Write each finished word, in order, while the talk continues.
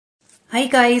Hi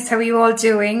guys, how are you all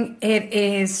doing? It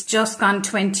is just gone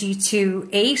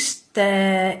 22:08.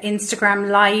 The Instagram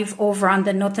live over on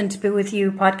the Nothing to Do With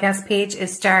You podcast page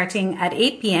is starting at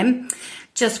 8 p.m.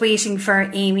 Just waiting for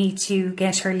Amie to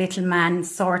get her little man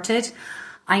sorted.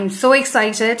 I'm so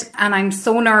excited and I'm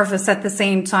so nervous at the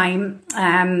same time.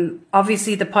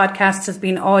 Obviously the podcast has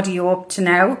been audio up to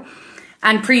now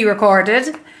and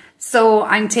pre-recorded. So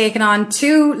I'm taking on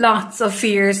two lots of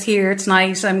fears here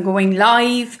tonight. I'm going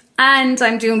live and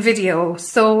I'm doing video,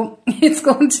 so it's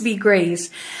going to be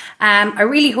great. I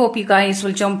really hope you guys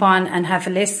will jump on and have a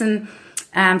listen.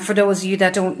 For those of you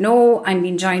that don't know, I'm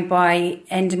being joined by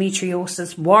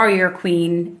endometriosis warrior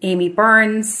queen, Amie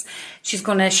Berns. She's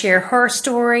going to share her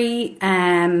story,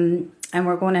 and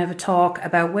we're going to have a talk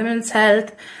about women's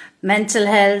health, mental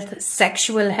health,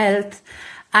 sexual health,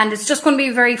 and it's just going to be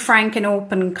a very frank and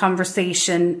open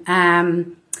conversation.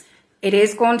 It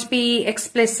is going to be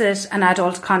explicit and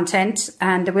adult content,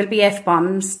 and there will be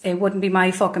F-bombs. It wouldn't be my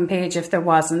fucking page if there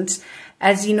wasn't.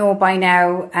 As you know by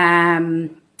now,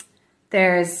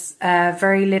 there's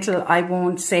very little I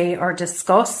won't say or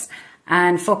discuss,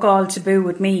 and fuck all taboo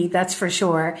with me, that's for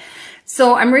sure.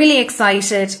 So I'm really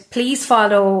excited. Please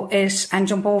follow it and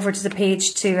jump over to the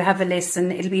page to have a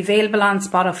listen. It'll be available on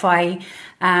Spotify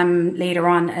later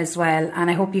on as well. And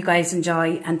I hope you guys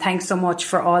enjoy. And thanks so much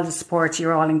for all the support.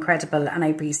 You're all incredible and I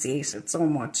appreciate it so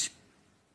much.